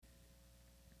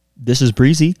This is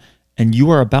Breezy, and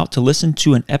you are about to listen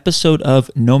to an episode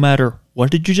of No Matter What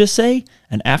Did You Just Say?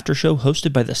 An after show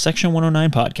hosted by the Section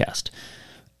 109 podcast.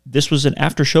 This was an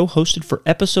after show hosted for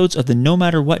episodes of the No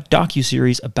Matter What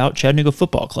docuseries about Chattanooga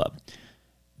Football Club.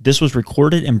 This was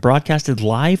recorded and broadcasted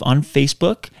live on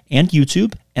Facebook and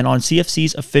YouTube and on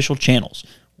CFC's official channels.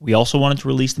 We also wanted to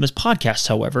release them as podcasts,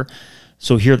 however,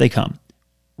 so here they come.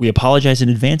 We apologize in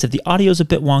advance if the audio is a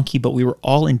bit wonky, but we were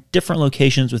all in different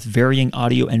locations with varying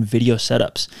audio and video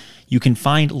setups. You can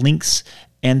find links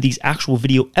and these actual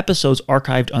video episodes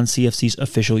archived on CFC's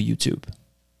official YouTube.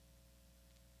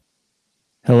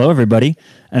 Hello, everybody,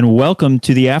 and welcome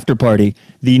to the after party.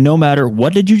 The No Matter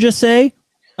What Did You Just Say?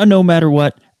 A No Matter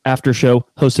What after show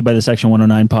hosted by the Section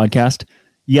 109 podcast.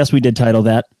 Yes, we did title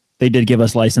that. They did give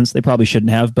us license. They probably shouldn't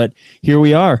have, but here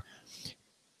we are.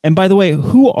 And by the way,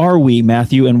 who are we,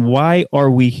 Matthew, and why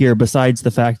are we here besides the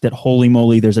fact that, holy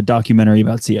moly, there's a documentary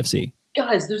about CFC?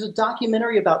 Guys, there's a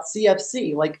documentary about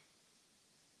CFC. Like,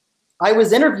 I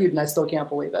was interviewed and I still can't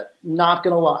believe it. Not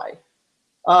going to lie.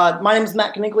 My name is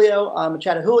Matt Caniglio. I'm a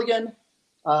Chattahooligan.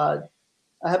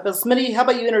 Smitty, how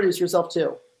about you introduce yourself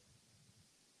too?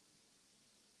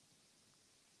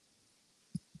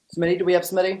 Smitty, do we have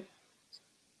Smitty?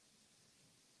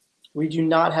 We do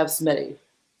not have Smitty.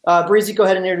 Breezy, go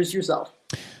ahead and introduce yourself.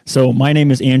 So my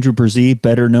name is Andrew Breezy,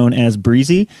 better known as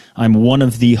Breezy. I'm one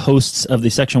of the hosts of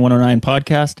the Section 109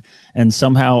 podcast, and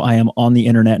somehow I am on the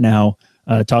internet now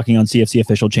talking on CFC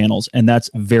official channels, and that's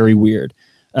very weird.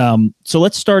 So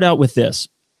let's start out with this.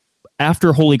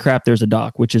 After Holy Crap, There's a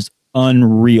Doc, which is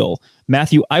unreal.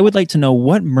 Matthew, I would like to know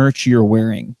what merch you're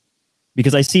wearing,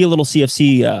 because I see a little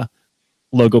CFC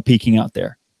logo peeking out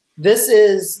there. This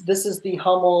is the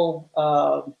Hummel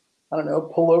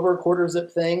pullover quarter zip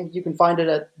thing. You can find it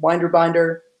at Winder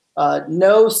Binder.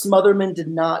 No, Smotherman did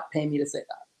not pay me to say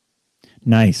that.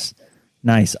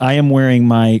 Nice. I am wearing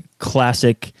my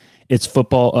classic. It's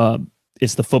football.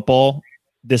 It's the football.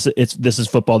 This is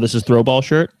football. This is throwball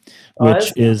shirt,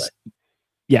 which is,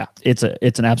 yeah, it's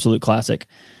an absolute classic.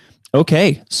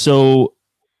 Okay, so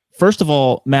first of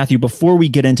all, Matthew, before we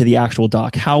get into the actual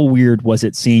doc, how weird was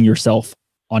it seeing yourself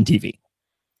on TV?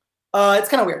 It's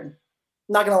kind of weird.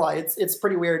 Not gonna lie, it's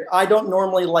pretty weird. I don't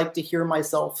normally like to hear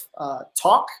myself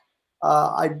talk.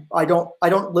 I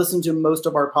don't listen to most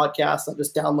of our podcasts. I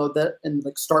just download that and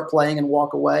like start playing and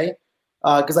walk away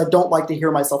because I don't like to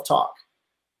hear myself talk.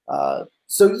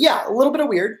 So yeah, a little bit of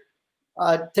weird.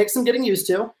 Takes some getting used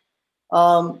to,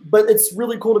 but it's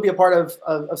really cool to be a part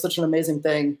of such an amazing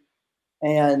thing.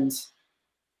 And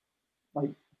like,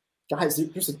 guys,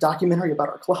 there's a documentary about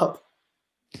our club.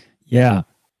 Yeah.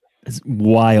 It's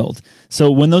wild.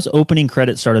 So when those opening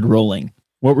credits started rolling,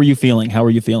 what were you feeling? How were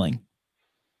you feeling?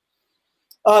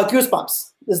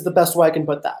 Goosebumps is the best way I can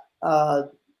put that.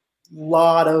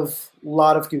 Lot of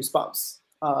goosebumps.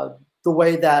 The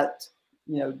way that,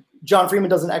 John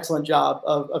Freeman does an excellent job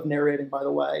of narrating, by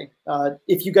the way.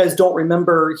 If you guys don't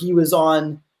remember, he was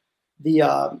on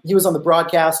the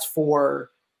broadcast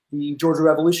for the Georgia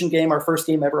Revolution game, our first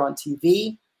game ever on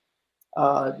TV.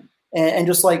 And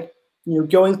just like,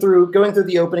 going through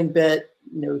the opening bit,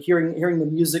 hearing the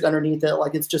music underneath it,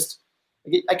 like it's just,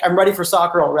 I'm ready for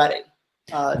soccer already.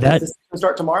 Does this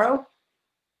start tomorrow?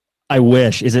 I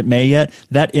wish. Is it May yet?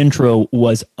 That intro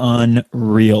was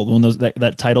unreal. When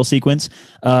that title sequence.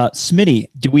 Smitty,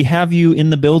 do we have you in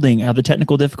the building? Have the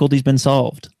technical difficulties been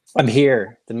solved? I'm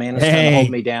here. The man is trying to hold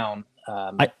me down,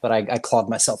 but I clawed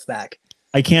myself back.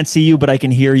 I can't see you, but I can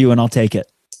hear you, and I'll take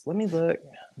it. Let me look.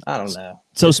 I don't know.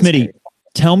 So, Smitty,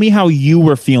 tell me how you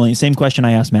were feeling. Same question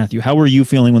I asked Matthew. How were you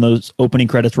feeling when those opening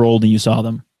credits rolled and you saw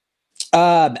them?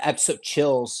 So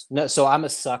chills. No, so I'm a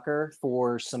sucker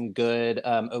for some good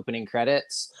opening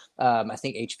credits. I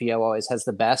think HBO always has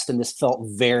the best, and this felt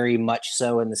very much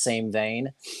so in the same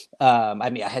vein.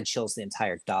 I had chills the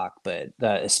entire doc, but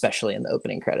especially in the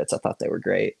opening credits, I thought they were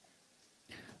great.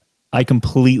 I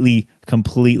completely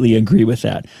agree with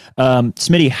that.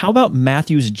 Smitty, how about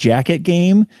Matthew's jacket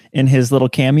game in his little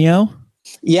cameo?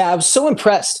 Yeah, I was so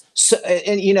impressed. So,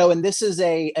 and this is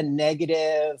a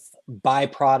negative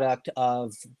byproduct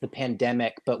of the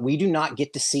pandemic, but we do not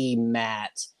get to see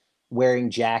Matt wearing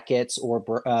jackets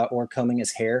or combing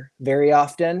his hair very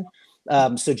often.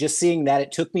 So just seeing that,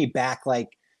 it took me back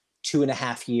like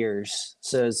 2.5 years.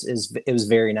 So it was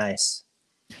very nice.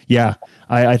 Yeah,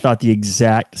 I thought the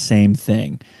exact same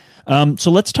thing. So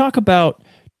let's talk about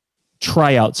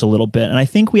tryouts a little bit. And I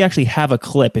think we actually have a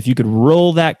clip. If you could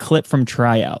roll that clip from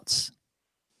tryouts.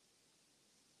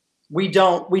 We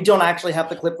don't actually have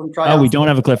the clip from tryouts. Oh, we don't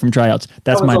have a clip from tryouts.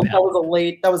 That's my bad.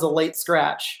 That was a late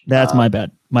scratch. That's my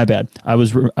bad. My bad. I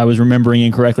was remembering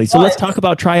incorrectly. So let's talk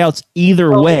about tryouts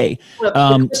either way.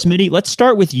 Smitty, let's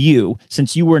start with you,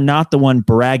 since you were not the one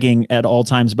bragging at all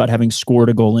times about having scored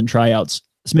a goal in tryouts.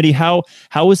 Smitty, how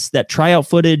was that tryout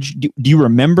footage? Do you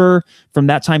remember from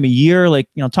that time of year? Like,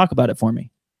 talk about it for me.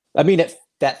 I mean,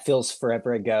 that feels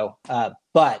forever ago,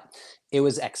 but it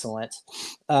was excellent.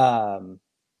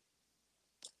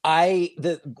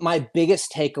 My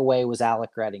biggest takeaway was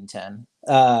Alec Reddington.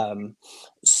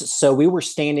 So we were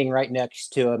standing right next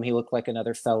to him. He looked like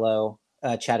another fellow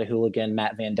Chattahooligan,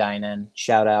 Matt Van Dynen,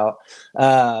 shout out.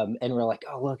 And we're like,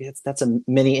 oh, look, that's a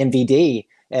mini MVD.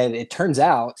 And it turns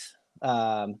out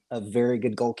a very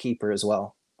good goalkeeper as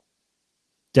well.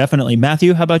 Definitely.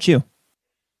 Matthew, how about you?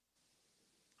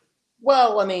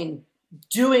 Well, I mean,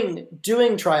 doing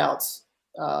tryouts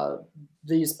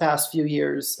these past few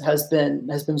years has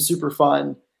been super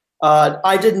fun.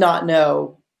 I did not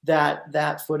know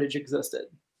that footage existed.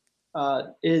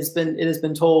 It has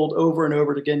been told over and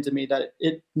over again to me that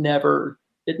it never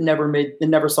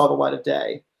saw the light of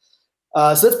day.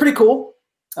 So that's pretty cool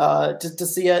to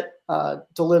see it,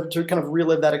 to kind of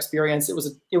relive that experience. It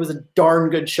was a darn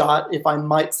good shot, if I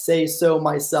might say so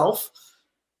myself.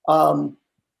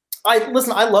 I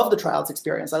love the tryouts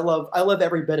experience. I love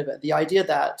every bit of it. The idea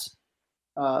that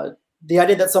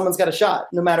someone's got a shot,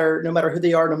 no matter who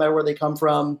they are, no matter where they come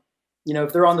from,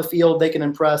 if they're on the field, they can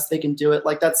impress, they can do it.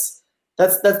 Like that's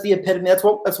the epitome. That's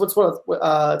what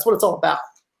it's all about.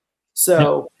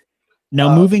 So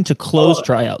now moving to closed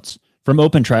tryouts from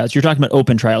open tryouts, you're talking about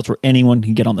open tryouts where anyone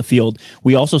can get on the field.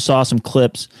 We also saw some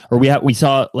clips, or we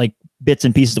saw like bits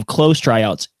and pieces of closed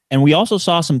tryouts. And we also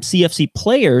saw some CFC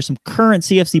players, some current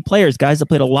CFC players, guys that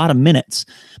played a lot of minutes.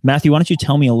 Matthew, why don't you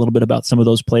tell me a little bit about some of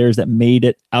those players that made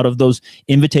it out of those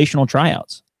invitational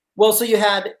tryouts? Well, so you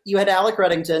had Alec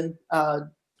Reddington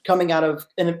coming out of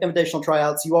invitational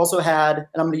tryouts. You also had, and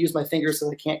I'm going to use my fingers so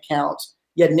I can't count.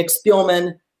 You had Nick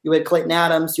Spielman, you had Clayton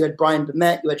Adams, you had Brian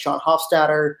Bement, you had Sean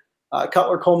Hofstadter,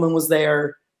 Cutler Coleman was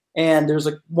there, and there's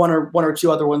like one or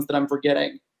two other ones that I'm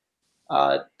forgetting.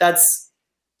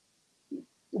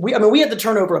 We had to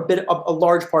turn over a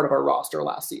large part of our roster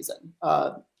last season.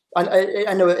 I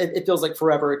know it feels like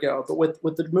forever ago, but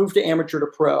with the move to amateur to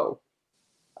pro,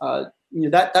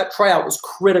 that tryout was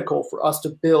critical for us to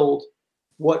build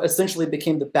what essentially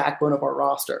became the backbone of our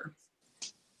roster.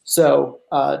 So,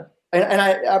 I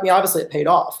mean, obviously it paid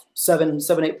off.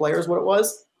 7-8 players, what it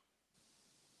was.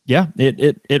 Yeah,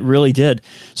 it really did.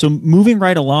 So moving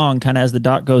right along, kind of as the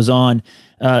doc goes on,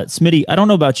 Smitty, I don't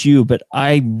know about you, but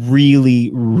I really,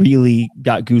 really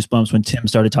got goosebumps when Tim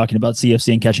started talking about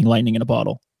CFC and catching lightning in a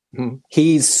bottle.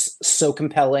 He's so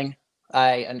compelling.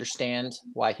 I understand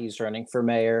why he's running for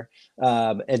mayor,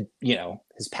 and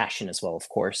his passion as well, of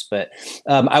course. But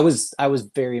I was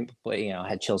very, I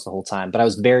had chills the whole time. But I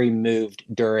was very moved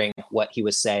during what he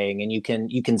was saying, and you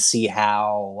can see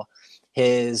how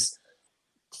his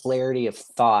clarity of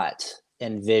thought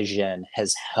and vision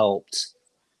has helped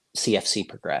CFC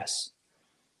progress.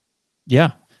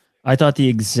 Yeah, I thought the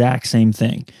exact same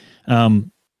thing.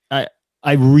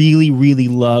 I really, really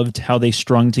loved how they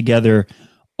strung together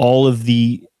all of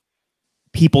the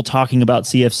people talking about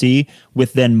CFC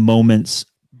with then moments,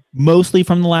 mostly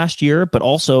from the last year, but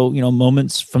also,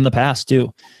 moments from the past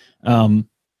too.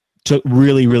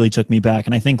 Really took me back.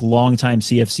 And I think longtime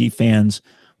CFC fans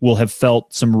will have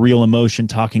felt some real emotion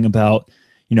talking about,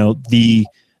 the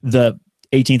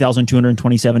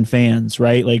 18,227 fans,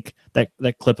 right? Like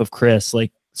that clip of Chris,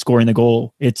 like scoring the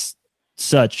goal. It's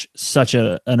such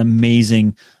an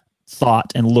amazing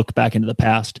thought and look back into the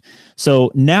past.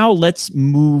 So now let's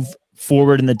move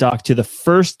forward in the doc to the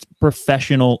first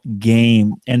professional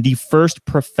game and the first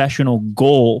professional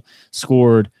goal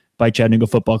scored by Chattanooga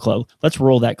Football Club. Let's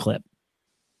roll that clip.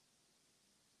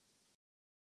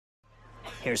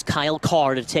 Here's Kyle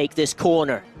Carr to take this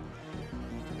corner.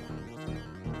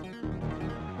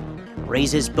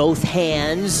 Raises both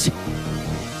hands.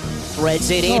 Threads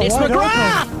it in. It's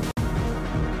McGrath!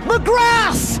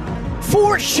 McGrath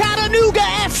for Chattanooga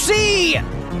FC!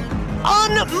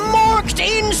 Unmarked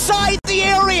inside the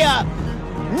area.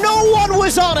 No one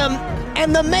was on him.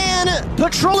 And the man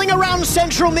patrolling around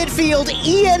central midfield,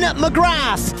 Ian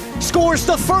McGrath, scores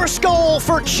the first goal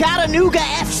for Chattanooga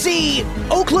FC.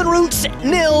 Oakland Roots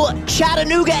 0,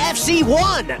 Chattanooga FC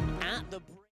 1.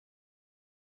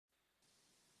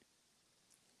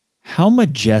 How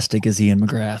majestic is Ian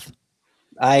McGrath?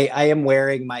 I am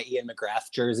wearing my Ian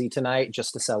McGrath jersey tonight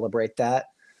just to celebrate that.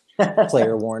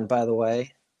 Player worn, by the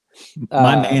way.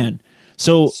 My man.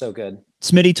 So good.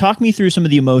 Smitty, talk me through some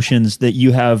of the emotions that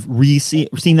you have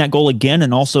seen that goal again,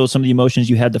 and also some of the emotions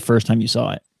you had the first time you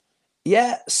saw it.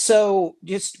 Yeah, so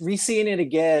just re-seeing it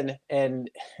again, and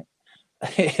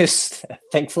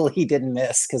thankfully he didn't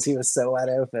miss because he was so wide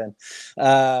open.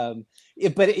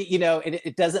 But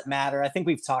it doesn't matter. I think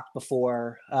we've talked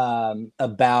before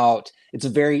about it's a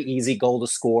very easy goal to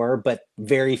score, but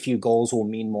very few goals will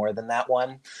mean more than that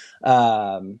one.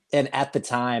 And at the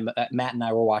time, Matt and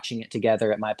I were watching it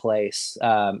together at my place,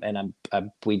 and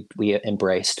we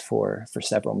embraced for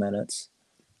several minutes.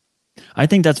 I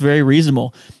think that's very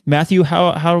reasonable. Matthew,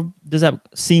 how does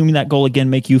seeing that goal again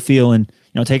make you feel? And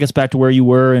take us back to where you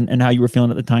were and how you were feeling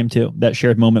at the time too. That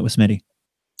shared moment with Smitty.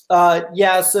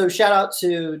 Yeah, so shout out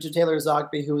to Taylor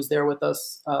Zogby, who was there with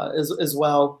us as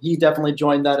well. He definitely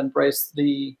joined that embrace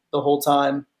the whole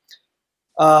time.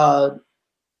 I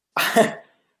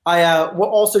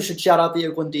also should shout out the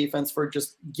Oakland defense for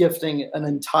just gifting an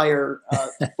entire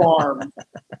farm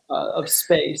of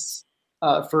space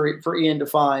for Ian to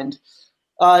find.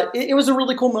 It was a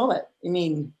really cool moment. I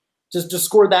mean, just to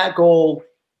score that goal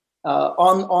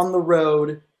on the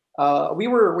road. We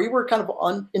were kind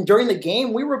of and during the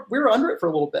game we were under it for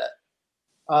a little bit.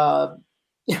 I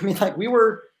mean, like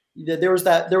there was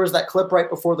that clip right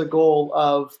before the goal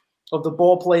of the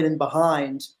ball played in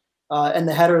behind and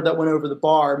the header that went over the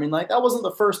bar. I mean, like that wasn't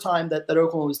the first time that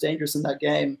Oakland was dangerous in that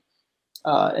game.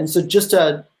 And so just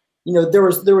to, there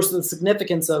was the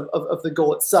significance of the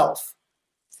goal itself.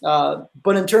 But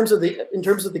in terms of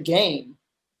the game,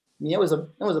 I mean, it was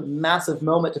a massive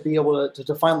moment to be able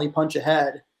to finally punch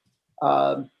ahead.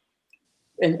 And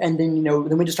then,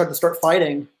 then we just start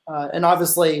fighting. And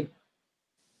obviously,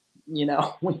 we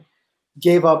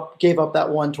gave up that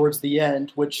one towards the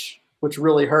end, which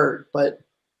really hurt. But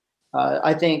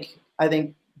I think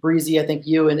Breezy, I think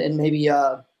you and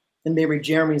maybe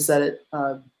Jeremy said it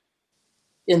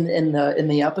in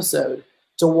the episode,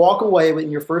 to walk away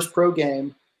in your first pro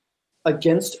game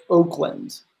against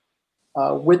Oakland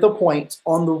with a point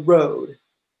on the road.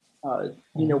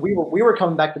 We were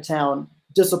coming back to town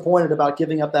disappointed about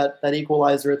giving up that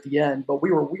equalizer at the end, but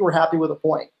we were happy with a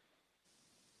point.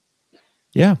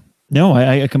 Yeah, no,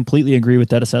 I completely agree with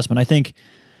that assessment. I think,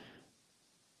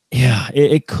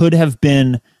 it could have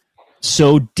been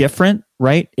so different,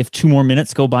 right? If 2 more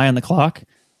minutes go by on the clock,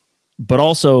 but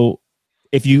also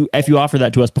if you offer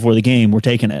that to us before the game, we're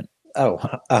taking it. Oh,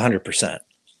 100%.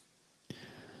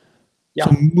 Yeah.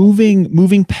 So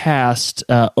moving past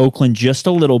Oakland just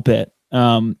a little bit,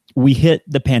 we hit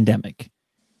the pandemic,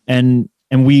 and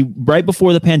we right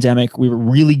before the pandemic, we were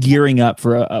really gearing up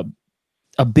for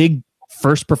a big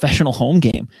first professional home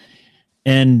game,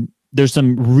 and there's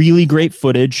some really great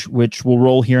footage which we'll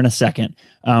roll here in a second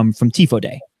from Tifo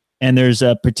Day, and there's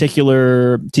a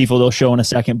particular Tifo they'll show in a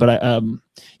second, but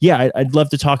I'd love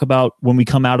to talk about when we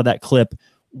come out of that clip,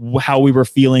 how we were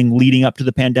feeling leading up to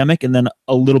the pandemic, and then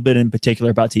a little bit in particular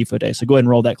about Tifo Day. So go ahead and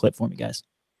roll that clip for me, guys.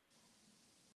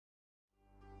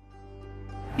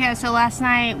 Yeah, so last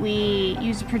night we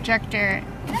used a projector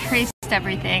and traced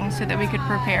everything so that we could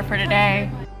prepare for today.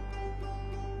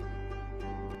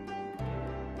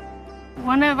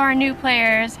 One of our new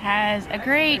players has a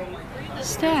great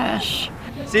stash.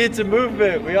 See, it's a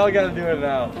movement. We all got to do it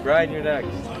now. Brian, you're next.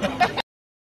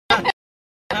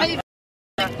 I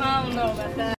don't know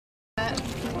about that. I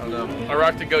don't know. I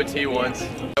rocked a goatee once.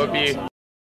 That would be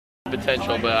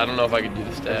potential, but I don't know if I could do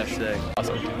the stash. Sick.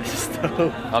 Awesome.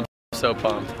 I'm so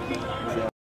pumped.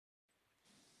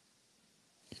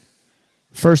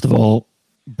 First of all,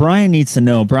 Brian needs to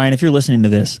know, Brian, if you're listening to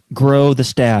this, grow the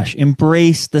stash,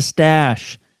 embrace the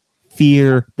stash,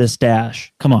 fear the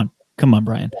stash. Come on,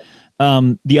 Brian.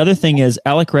 The other thing is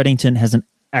Alec Reddington has an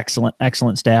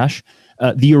excellent stash.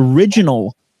 The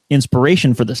original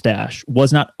inspiration for the stash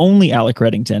was not only Alec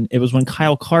Reddington. It was when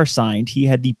Kyle Carr signed. He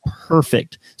had the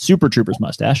perfect Super Troopers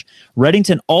mustache.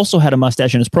 Reddington also had a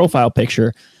mustache in his profile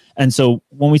picture. And so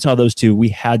when we saw those two, we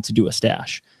had to do a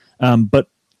stash. But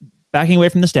backing away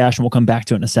from the stash, and we'll come back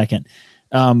to it in a second,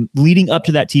 leading up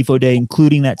to that Tifo Day,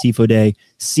 including that Tifo Day,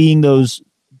 seeing those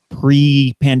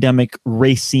pre-pandemic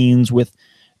race scenes with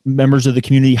members of the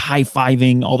community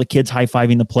high-fiving, all the kids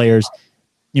high-fiving the players,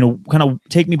 kind of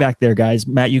take me back there, guys.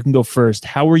 Matt, you can go first.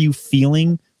 How were you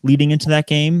feeling leading into that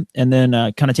game? And then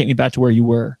kind of take me back to where you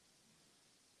were.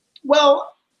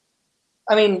 Well,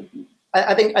 I mean,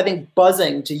 I think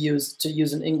buzzing, to use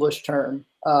an English term,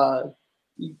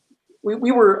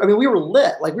 we were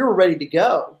lit, like we were ready to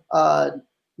go.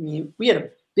 We had a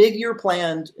big year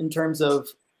planned in terms of,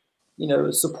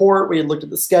 support. We had looked at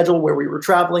the schedule, where we were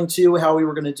traveling to, how we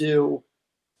were going to do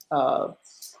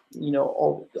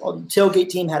all tailgate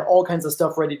team had all kinds of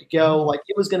stuff ready to go. Like,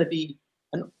 it was going to be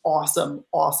an awesome,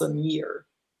 awesome year.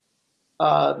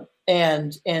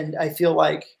 And I feel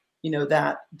like,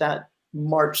 that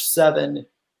March 7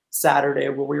 Saturday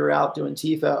where we were out doing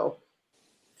TIFO,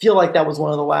 feel like that was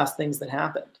one of the last things that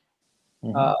happened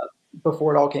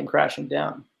before it all came crashing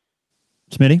down.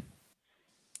 Smitty?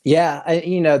 Yeah,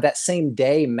 that same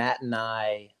day, Matt and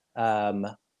I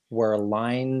were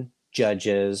line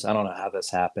judges. I don't know how this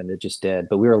happened. It just did.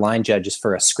 But we were line judges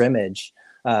for a scrimmage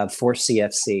for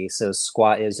CFC. So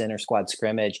inter-squad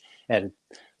scrimmage. And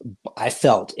I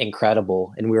felt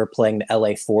incredible. And we were playing the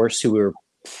LA Force, who we were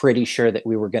pretty sure that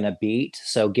we were going to beat.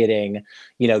 So getting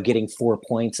 4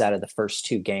 points out of the first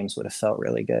 2 games would have felt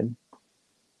really good.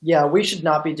 Yeah, we should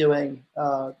not be doing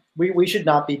we should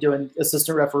not be doing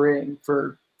assistant refereeing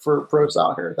for pro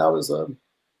soccer. That was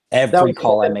every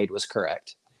call I made was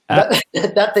correct.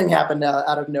 That thing happened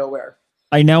out of nowhere.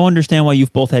 I now understand why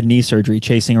you've both had knee surgery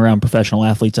chasing around professional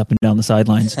athletes up and down the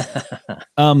sidelines.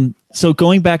 So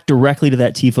going back directly to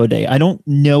that TIFO day, I don't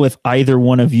know if either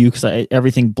one of you, because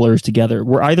everything blurs together.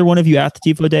 Were either one of you at the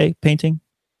TIFO day painting?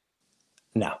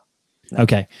 No.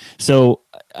 Okay. So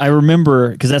I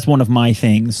remember, because that's one of my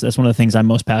things. That's one of the things I'm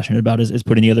most passionate about is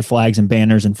putting together flags and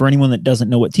banners. And for anyone that doesn't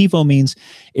know what TIFO means,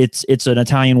 it's an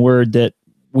Italian word that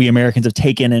we Americans have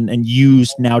taken and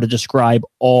used now to describe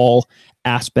all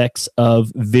aspects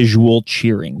of visual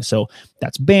cheering. So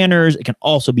that's banners. It can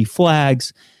also be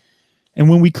flags. And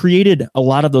when we created a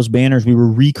lot of those banners, we were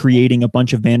recreating a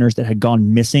bunch of banners that had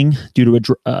gone missing due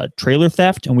to a trailer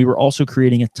theft. And we were also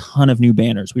creating a ton of new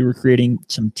banners. We were creating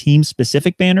some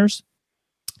team-specific banners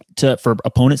for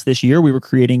opponents this year. We were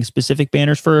creating specific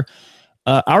banners for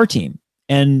our team.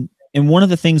 And one of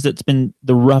the things that's been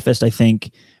the roughest, I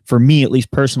think, for me, at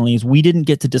least personally, is we didn't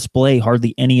get to display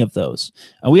hardly any of those.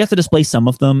 We have to display some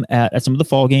of them at some of the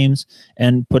fall games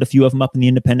and put a few of them up in the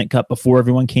Independent Cup before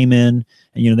everyone came in,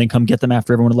 and then come get them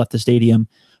after everyone had left the stadium.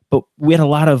 But we had a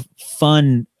lot of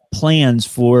fun plans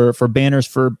for banners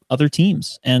for other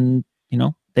teams, and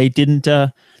they didn't.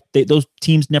 Those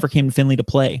teams never came to Findlay to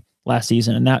play last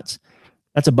season, and that's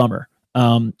a bummer.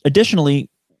 Additionally,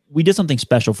 we did something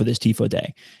special for this TIFO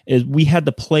day. Is we had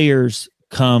the players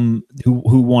come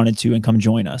who wanted to and come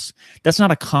join us. That's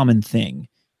not a common thing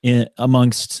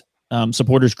amongst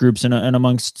supporters groups and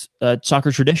amongst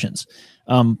soccer traditions.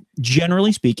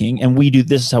 Generally speaking, and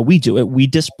this is how we do it. We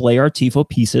display our TIFO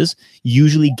pieces.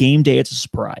 Usually game day, it's a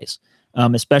surprise,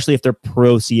 especially if they're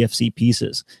pro CFC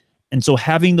pieces. And so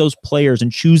having those players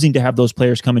and choosing to have those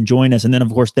players come and join us, and then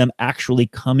of course them actually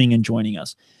coming and joining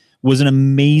us, was an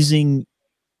amazing,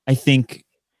 I think,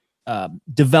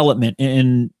 development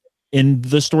in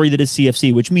the story that is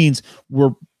CFC, which means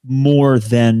we're more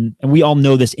than, and we all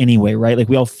know this anyway, right? Like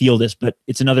we all feel this, but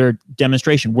it's another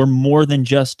demonstration. We're more than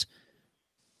just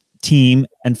team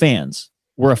and fans.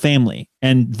 We're a family,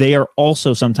 and they are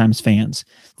also sometimes fans.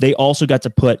 They also got to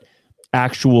put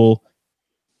actual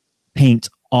paint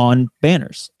on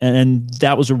banners. And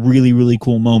that was a really, really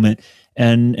cool moment.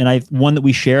 And one that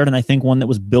we shared, and I think one that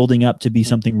was building up to be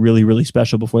something really, really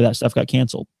special before that stuff got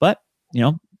canceled. But,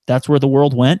 that's where the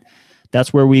world went.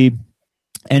 That's where we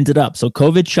ended up. So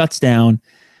COVID shuts down,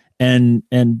 and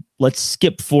let's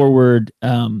skip forward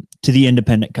to the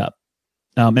Independent Cup.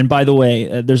 And by the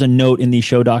way, there's a note in this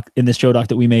show doc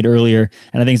that we made earlier,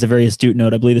 and I think it's a very astute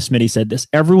note. I believe the Smitty said this.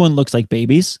 Everyone looks like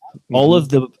babies. Mm-hmm. All of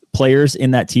the players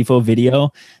in that TIFO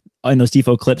video, in those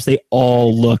TIFO clips, they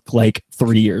all look like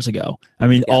 3 years ago. I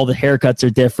mean, all the haircuts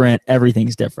are different.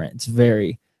 Everything's different. It's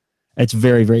very,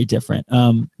 very different.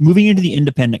 Moving into the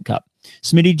Independent Cup.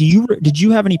 Smitty, did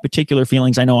you have any particular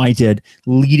feelings? I know I did,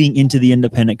 leading into the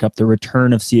Independent Cup, the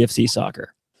return of CFC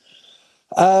soccer.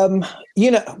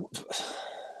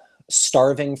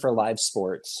 Starving for live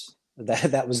sports.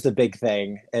 That was the big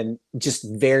thing, and just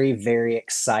very, very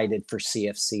excited for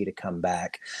CFC to come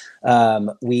back.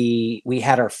 We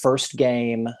had our first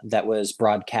game that was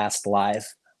broadcast live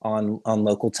on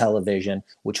local television,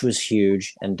 which was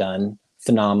huge and done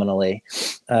phenomenally,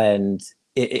 and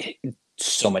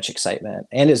so much excitement.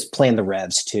 And is playing the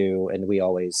Revs too, and we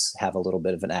always have a little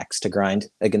bit of an axe to grind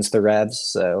against the Revs,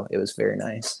 so it was very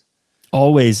nice.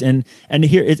 Always, and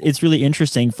here it's really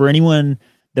interesting for anyone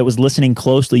that was listening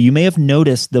closely. You may have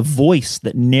noticed the voice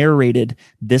that narrated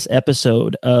this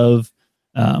episode of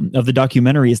the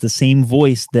documentary is the same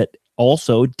voice that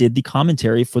also did the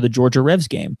commentary for the Georgia Revs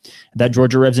game, that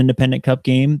Georgia Revs Independent Cup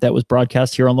game that was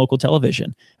broadcast here on local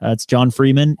television. It's John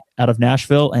Freeman out of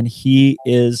Nashville, and he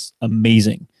is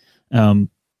amazing. And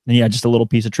yeah, just a little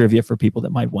piece of trivia for people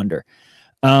that might wonder.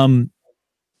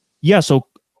 So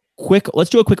let's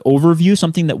do a quick overview,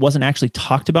 something that wasn't actually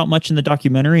talked about much in the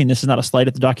documentary. And this is not a slight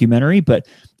at the documentary, but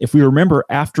if we remember,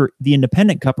 after the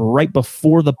Independent Cup, right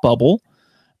before the bubble,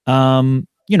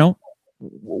 you know,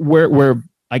 where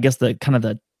I guess the kind of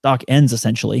the doc ends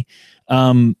essentially,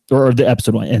 or the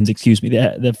episode one ends, excuse me,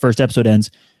 the first episode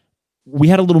ends. We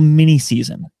had a little mini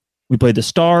season. We played the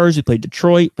Stars, we played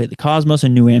Detroit, played the Cosmos,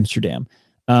 and New Amsterdam.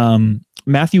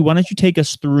 Matthew, why don't you take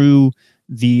us through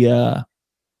the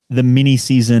mini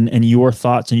season and your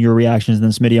thoughts and your reactions? And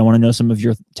then Smitty, I want to know some of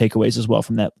your takeaways as well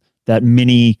from that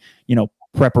mini, you know,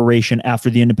 preparation after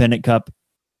the Independent Cup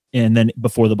and then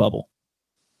before the bubble.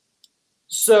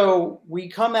 So we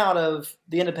come out of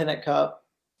the Independent Cup,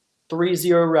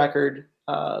 3-0 record,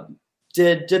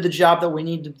 did the job that we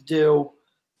needed to do.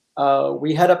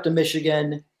 We head up to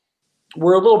Michigan.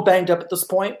 We're a little banged up at this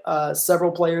point.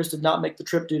 Several players did not make the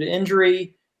trip due to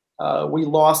injury. We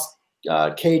lost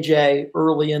KJ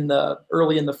early in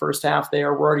the first half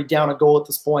there. We're already down a goal at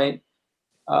this point.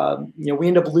 We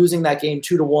end up losing that game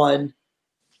 2-1.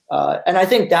 And I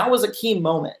think that was a key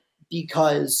moment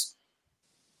because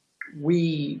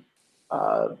they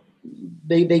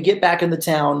get back in the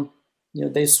town. You know,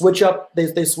 they switch up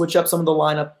some of the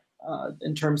lineup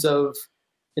in terms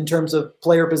of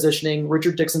player positioning.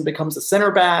 Richard Dixon becomes a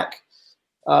center back.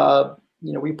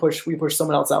 We push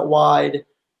someone else out wide.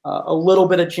 A little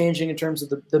bit of changing in terms of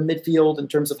the midfield, in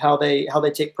terms of how they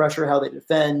take pressure, how they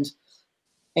defend.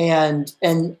 And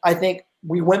I think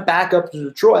we went back up to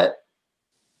Detroit,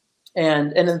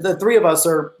 and the three of us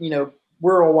are,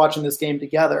 we're all watching this game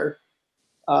together.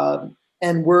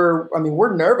 And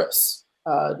we're nervous.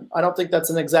 I don't think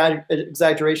that's an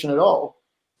exaggeration at all.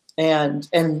 And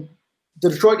the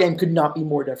Detroit game could not be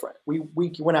more different. We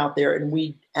went out there and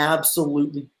we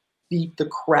absolutely beat the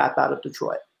crap out of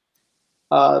Detroit.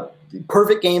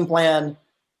 Perfect game plan,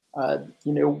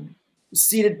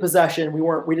 seated possession.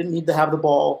 We didn't need to have the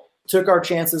ball, took our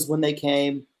chances when they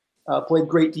came, played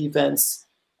great defense.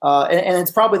 And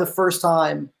it's probably the first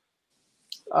time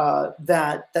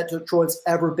that Detroit's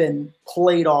ever been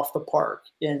played off the park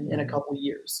in a couple of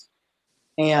years.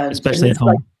 And especially at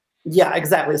home. Yeah,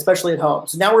 exactly. Especially at home.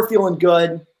 So now we're feeling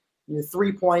good.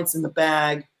 3 points in the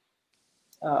bag.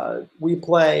 We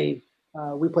play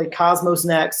Cosmos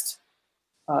next.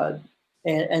 And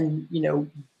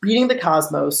beating the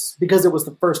Cosmos, because it was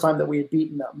the first time that we had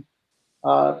beaten them,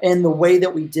 and the way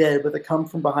that we did with a come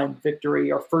from behind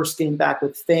victory, our first game back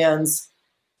with fans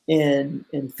in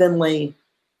Finley,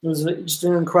 it was just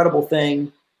an incredible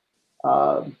thing.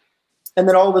 And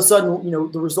then all of a sudden,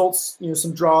 the results,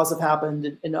 some draws have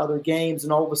happened in other games,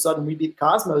 and all of a sudden we beat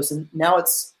Cosmos, and now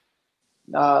it's,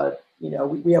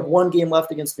 we have one game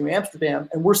left against New Amsterdam,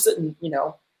 and we're sitting,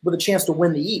 with a chance to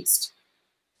win the East.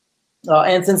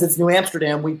 And since it's New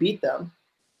Amsterdam, we beat them,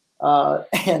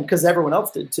 and because everyone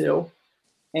else did too,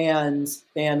 and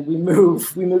we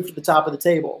moved to the top of the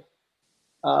table,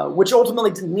 which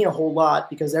ultimately didn't mean a whole lot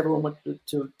because everyone went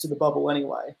to the bubble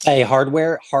anyway. Hey,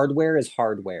 hardware is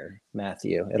hardware,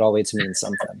 Matthew. It always means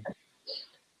something.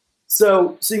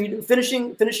 So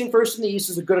finishing first in the East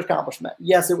is a good accomplishment.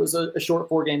 Yes, it was a short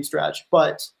 4-game stretch,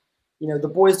 but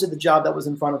the boys did the job that was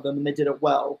in front of them, and they did it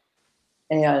well.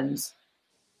 And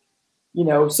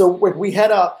so we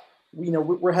head up.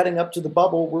 We're heading up to the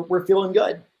bubble. We're feeling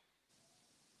good.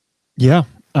 Yeah,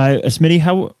 Smitty,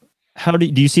 how do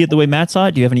you see it the way Matt saw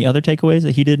it? Do you have any other takeaways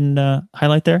that he didn't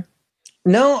highlight there?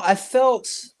 No, I felt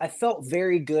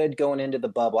very good going into the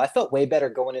bubble. I felt way better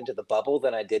going into the bubble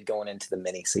than I did going into the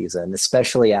mini season,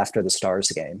 especially after the Stars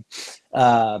game.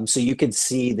 So you could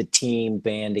see the team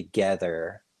band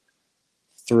together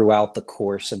throughout the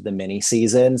course of the mini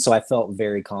season. So I felt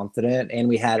very confident, and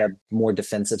we had a more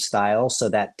defensive style. So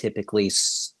that typically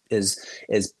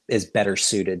is better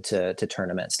suited to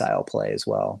tournament style play as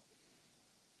well.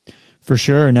 For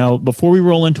sure. Now, before we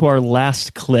roll into our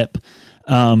last clip,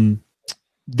 and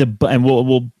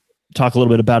we'll talk a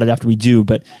little bit about it after we do,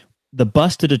 but the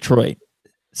bus to Detroit,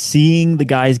 seeing the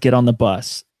guys get on the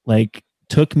bus,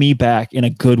 took me back in a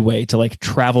good way to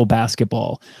travel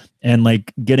basketball and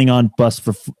getting on bus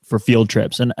for field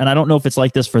trips. And I don't know if it's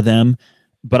like this for them,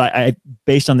 but I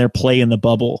based on their play in the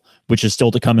bubble, which is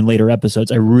still to come in later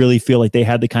episodes, I really feel like they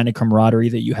had the kind of camaraderie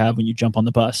that you have when you jump on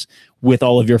the bus with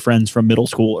all of your friends from middle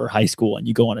school or high school and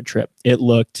you go on a trip. It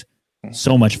looked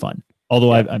so much fun.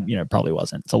 Although it probably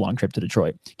wasn't. It's a long trip to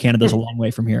Detroit. Canada's a long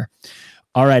way from here.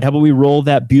 All right. How about we roll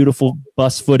that beautiful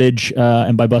bus footage?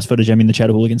 And by bus footage, I mean the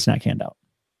Chattahooligan snack handout.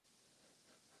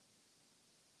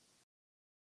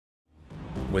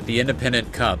 With the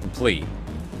Independent Cup complete,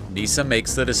 NISA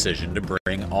makes the decision to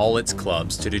bring all its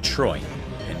clubs to Detroit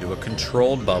into a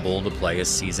controlled bubble to play a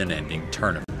season-ending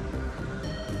tournament.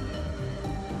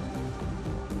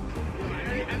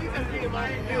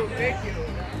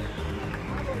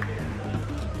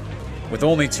 With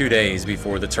only 2 days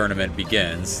before the tournament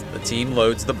begins, the team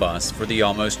loads the bus for the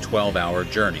almost 12-hour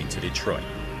journey to Detroit.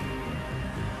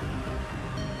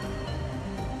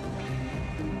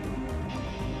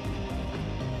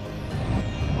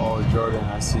 Oh, Jordan,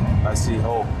 I see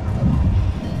hope.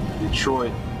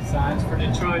 Detroit. Signs for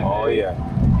Detroit. Oh, yeah.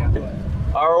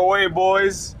 Our way,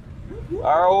 boys.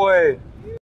 Our way.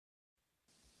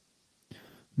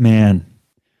 Man,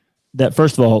 that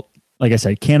first of all, like I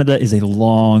said, Canada is a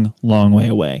long, long way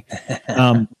away.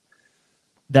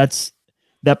 That's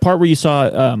that part where you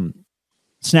saw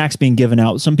snacks being given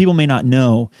out. Some people may not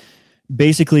know.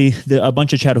 Basically, a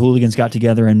bunch of Chatahooligans got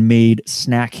together and made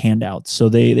snack handouts. So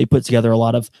they put together a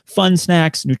lot of fun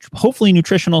snacks, hopefully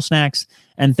nutritional snacks,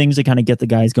 and things that kind of get the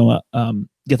guys going, and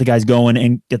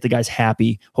get the guys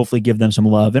happy. Hopefully, give them some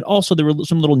love. And also, there were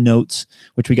some little notes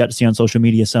which we got to see on social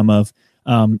media, some of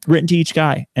written to each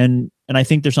guy. And I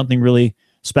think there's something really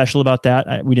special about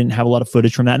that. We didn't have a lot of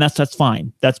footage from that, and that's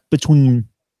fine. That's between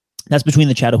the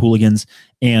Chatahooligans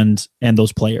and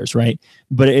those players, right?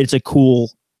 But it's a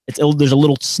cool. There's a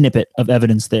little snippet of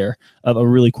evidence there of a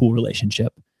really cool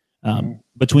relationship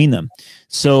between them.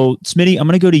 So, Smitty, I'm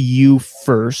going to go to you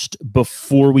first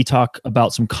before we talk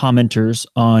about some commenters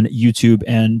on YouTube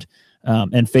and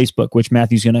Facebook, which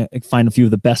Matthew's going to find a few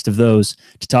of the best of those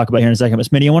to talk about here in a second. But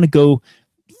Smitty, I want to go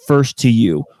first to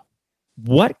you.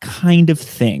 What kind of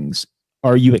things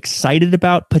are you excited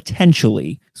about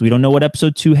potentially? Because we don't know what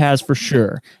episode 2 has for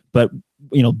sure, but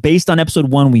based on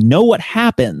episode 1, we know what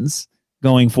happens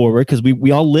going forward because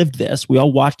we all lived this. We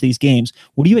all watched these games.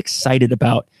 What are you excited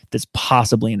about that's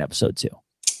possibly in episode 2?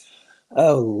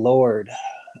 Oh, Lord.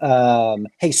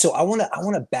 Hey, so I want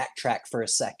to backtrack for a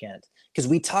second because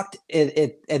we talked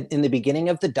in the beginning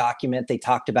of the document. They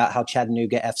talked about how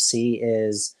Chattanooga FC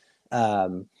is a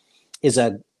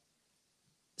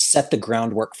set the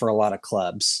groundwork for a lot of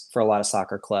clubs, for a lot of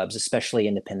soccer clubs, especially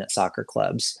independent soccer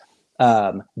clubs.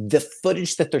 The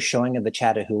footage that they're showing of the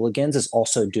Chatahooligans is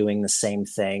also doing the same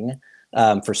thing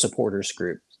for supporters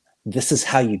group. This is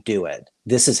how you do it.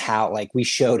 This is how, we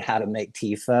showed how to make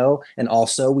TIFO, and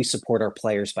also we support our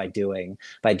players by doing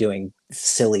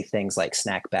silly things like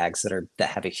snack bags that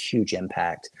have a huge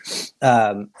impact.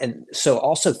 And so,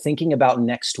 also thinking about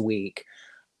next week,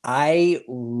 I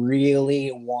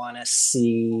really want to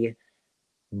see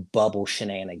bubble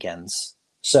shenanigans.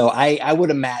 So I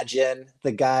would imagine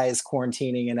the guys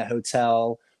quarantining in a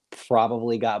hotel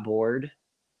probably got bored.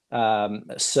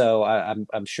 So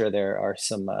I'm sure there are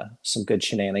some good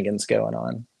shenanigans going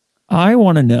on. I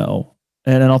want to know,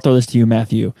 and I'll throw this to you,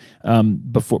 Matthew,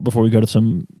 before we go to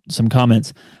some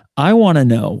comments. I want to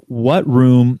know what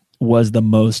room was the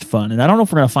most fun. And I don't know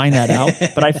if we're going to find that out,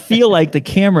 but I feel like the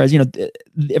cameras,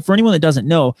 for anyone that doesn't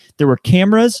know, there were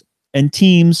cameras and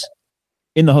teams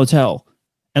in the hotel.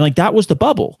 And that was the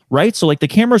bubble, right? So the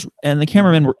cameras and the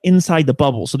cameramen were inside the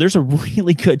bubble. So there's a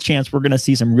really good chance we're going to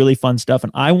see some really fun stuff.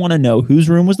 And I want to know whose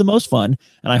room was the most fun.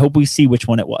 And I hope we see which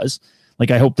one it was.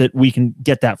 I hope that we can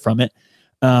get that from it.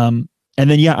 And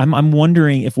then, I'm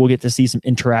wondering if we'll get to see some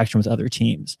interaction with other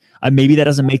teams. Maybe that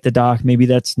doesn't make the doc. Maybe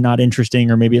that's not interesting,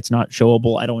 or maybe it's not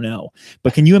showable. I don't know.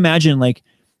 But can you imagine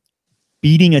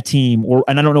beating a team,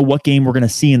 and I don't know what game we're going to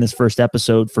see in this first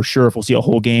episode for sure, if we'll see a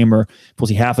whole game or if we'll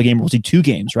see half a game or we'll see 2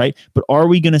 games, right? But are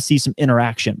we going to see some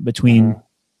interaction between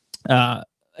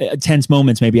tense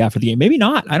moments maybe after the game? Maybe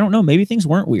not. I don't know. Maybe things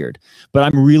weren't weird. But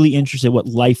I'm really interested what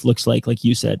life looks like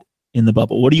you said, in the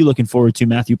bubble. What are you looking forward to,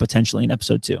 Matthew, potentially in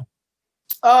episode 2?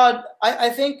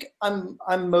 I think I'm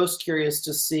most curious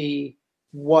to see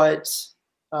what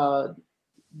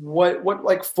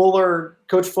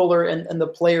Coach Fuller and the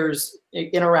players'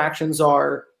 interactions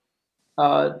are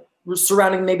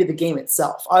surrounding maybe the game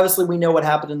itself. Obviously, we know what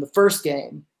happened in the first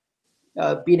game,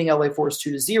 beating LA Force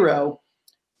 2-0.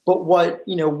 But what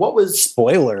was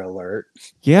spoiler alert?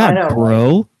 Yeah, I know,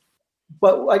 bro.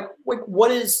 Right? But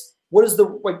what is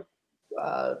the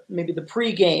maybe the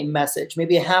pre-game message,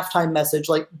 maybe a halftime message,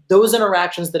 those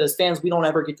interactions that as fans we don't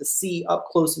ever get to see up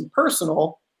close and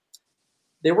personal.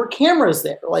 There were cameras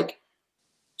there.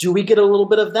 Do we get a little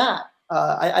bit of that?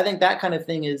 I think that kind of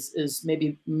thing is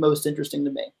maybe most interesting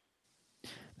to me.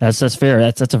 That's fair.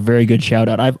 That's a very good shout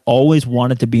out. I've always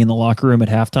wanted to be in the locker room at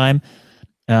halftime,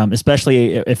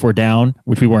 especially if we're down,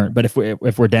 which we weren't. But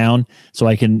if we're down, so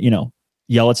I can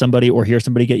yell at somebody or hear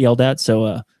somebody get yelled at.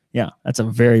 So that's a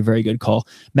very, very good call.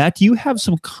 Matt, do you have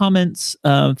some comments,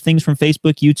 things from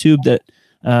Facebook, YouTube that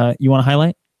you want to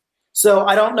highlight? So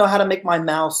I don't know how to make my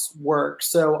mouse work,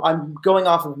 so I'm going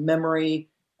off of memory.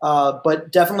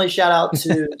 But definitely shout out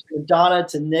to Donna,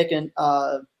 to Nick, and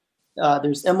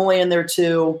There's Emily in there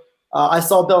too. I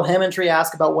saw Bill Hammondtree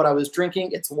ask about what I was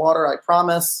drinking. It's water, I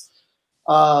promise.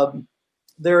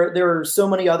 There are so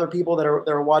many other people that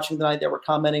are watching tonight that were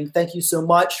commenting. Thank you so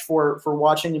much for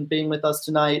watching and being with us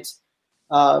tonight.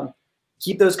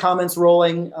 Keep those comments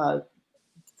rolling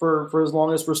for as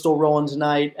long as we're still rolling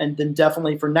tonight, and then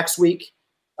definitely for next week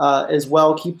as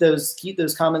well. Keep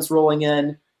those comments rolling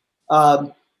in.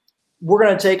 We're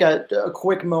going to take a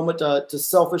quick moment to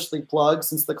selfishly plug,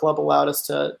 since the club allowed us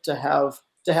to have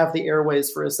the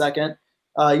airways for a second.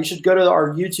 You should go to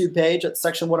our YouTube page at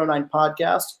Section 109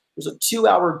 Podcast. There's a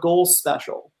 2-hour goals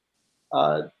special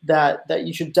that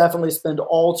you should definitely spend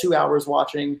all 2 hours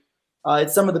watching.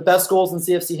 It's some of the best goals in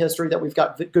CFC history that we've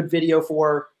got good video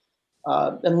for,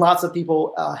 and lots of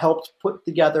people helped put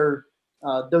together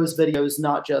those videos,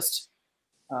 not just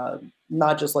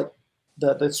like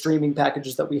the streaming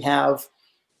packages that we have.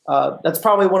 That's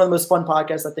probably one of the most fun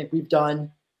podcasts I think we've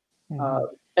done.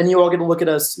 And you all get to look at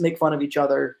us make fun of each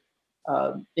other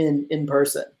in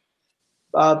person.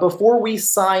 Before we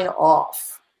sign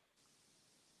off,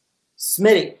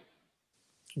 Smitty.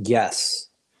 Yes.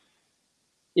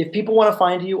 If people want to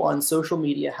find you on social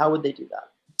media, how would they do that?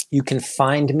 You can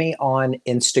find me on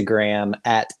Instagram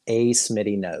at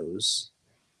 @SmittyKnows.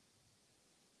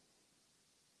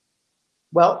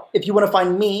 Well, if you want to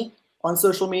find me on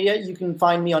social media, you can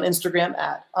find me on Instagram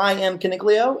at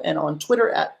 @IamCaniglio and on Twitter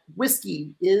at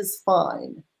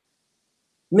WhiskeyIsFine.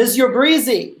 Ms.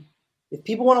 Breezy, if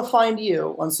people want to find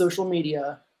you on social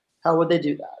media, how would they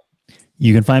do that?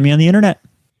 You can find me on the internet.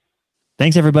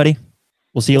 Thanks, everybody.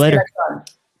 We'll see you later. Next time.